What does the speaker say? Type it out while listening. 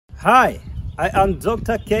Hi, I am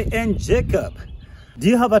Dr. K.N. Jacob. Do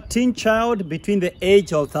you have a teen child between the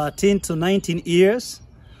age of 13 to 19 years?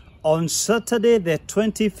 On Saturday, the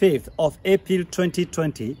 25th of April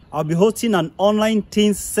 2020, I'll be hosting an online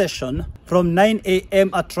teens session from 9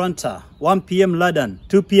 a.m. Atlanta, 1 p.m. London,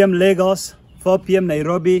 2 p.m. Lagos, 4 p.m.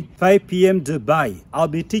 Nairobi, 5 p.m. Dubai. I'll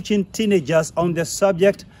be teaching teenagers on the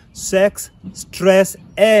subject sex, stress,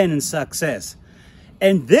 and success.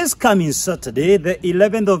 And this coming Saturday, the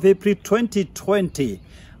 11th of April 2020,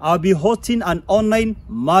 I'll be hosting an online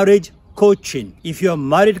marriage coaching. If you're a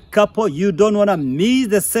married couple, you don't want to miss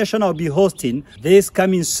the session I'll be hosting this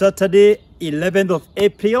coming Saturday, 11th of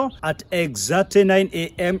April at exactly 9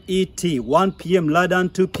 a.m. ET, 1 p.m. London,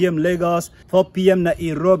 2 p.m. Lagos, 4 p.m.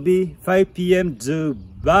 Nairobi, 5 p.m.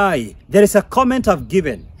 Dubai. There is a comment I've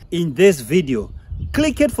given in this video.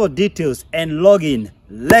 Click it for details and log in.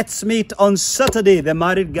 Let's meet on Saturday, the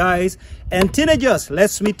married guys and teenagers.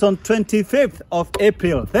 Let's meet on 25th of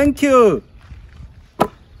April. Thank you.